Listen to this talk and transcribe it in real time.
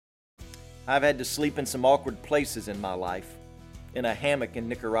I've had to sleep in some awkward places in my life. In a hammock in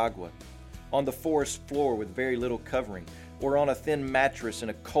Nicaragua, on the forest floor with very little covering, or on a thin mattress in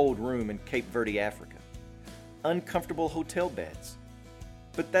a cold room in Cape Verde, Africa. Uncomfortable hotel beds.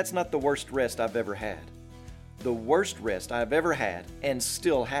 But that's not the worst rest I've ever had. The worst rest I've ever had, and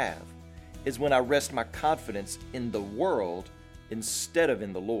still have, is when I rest my confidence in the world instead of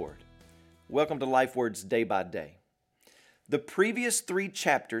in the Lord. Welcome to Life Words Day by Day. The previous 3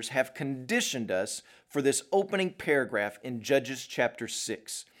 chapters have conditioned us for this opening paragraph in Judges chapter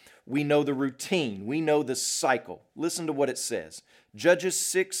 6. We know the routine. We know the cycle. Listen to what it says. Judges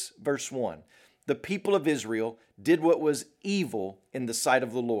 6 verse 1. The people of Israel did what was evil in the sight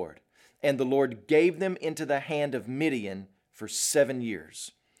of the Lord, and the Lord gave them into the hand of Midian for 7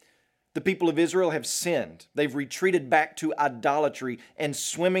 years. The people of Israel have sinned. They've retreated back to idolatry and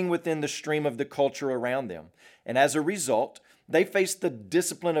swimming within the stream of the culture around them. And as a result, they face the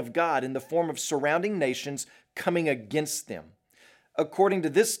discipline of God in the form of surrounding nations coming against them. According to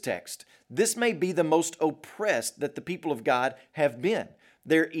this text, this may be the most oppressed that the people of God have been.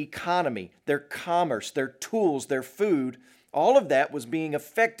 Their economy, their commerce, their tools, their food, all of that was being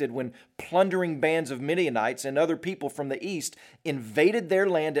affected when plundering bands of Midianites and other people from the east invaded their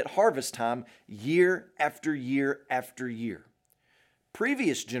land at harvest time year after year after year.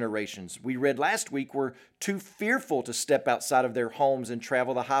 Previous generations, we read last week, were too fearful to step outside of their homes and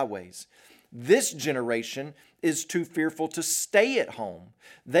travel the highways. This generation is too fearful to stay at home.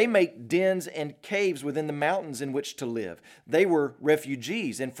 They make dens and caves within the mountains in which to live. They were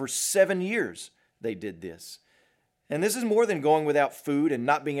refugees, and for 7 years they did this. And this is more than going without food and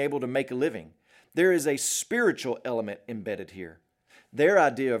not being able to make a living. There is a spiritual element embedded here. Their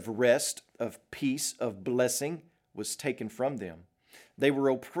idea of rest, of peace, of blessing was taken from them. They were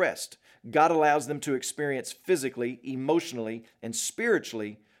oppressed. God allows them to experience physically, emotionally, and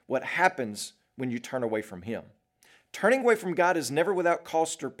spiritually what happens when you turn away from Him. Turning away from God is never without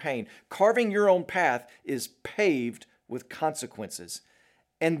cost or pain. Carving your own path is paved with consequences.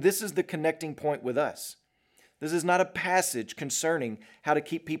 And this is the connecting point with us. This is not a passage concerning how to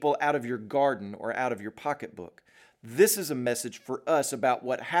keep people out of your garden or out of your pocketbook. This is a message for us about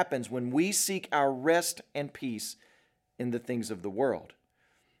what happens when we seek our rest and peace in the things of the world.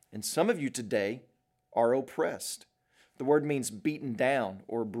 And some of you today are oppressed. The word means beaten down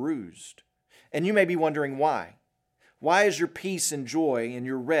or bruised. And you may be wondering why. Why is your peace and joy and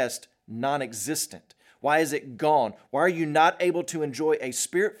your rest non-existent? Why is it gone? Why are you not able to enjoy a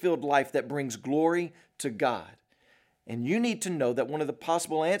spirit-filled life that brings glory to God? And you need to know that one of the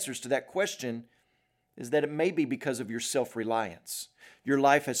possible answers to that question is that it may be because of your self-reliance. Your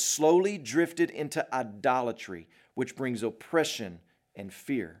life has slowly drifted into idolatry, which brings oppression and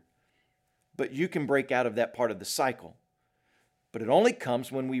fear. But you can break out of that part of the cycle. But it only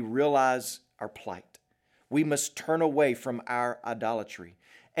comes when we realize our plight. We must turn away from our idolatry.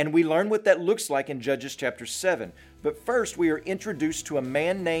 And we learn what that looks like in Judges chapter 7. But first, we are introduced to a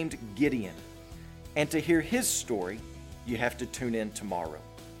man named Gideon. And to hear his story, you have to tune in tomorrow.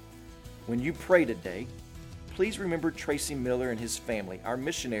 When you pray today, please remember Tracy Miller and his family, our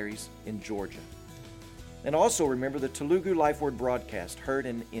missionaries in Georgia. And also remember the Telugu Life Word broadcast heard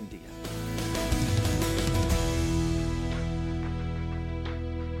in India.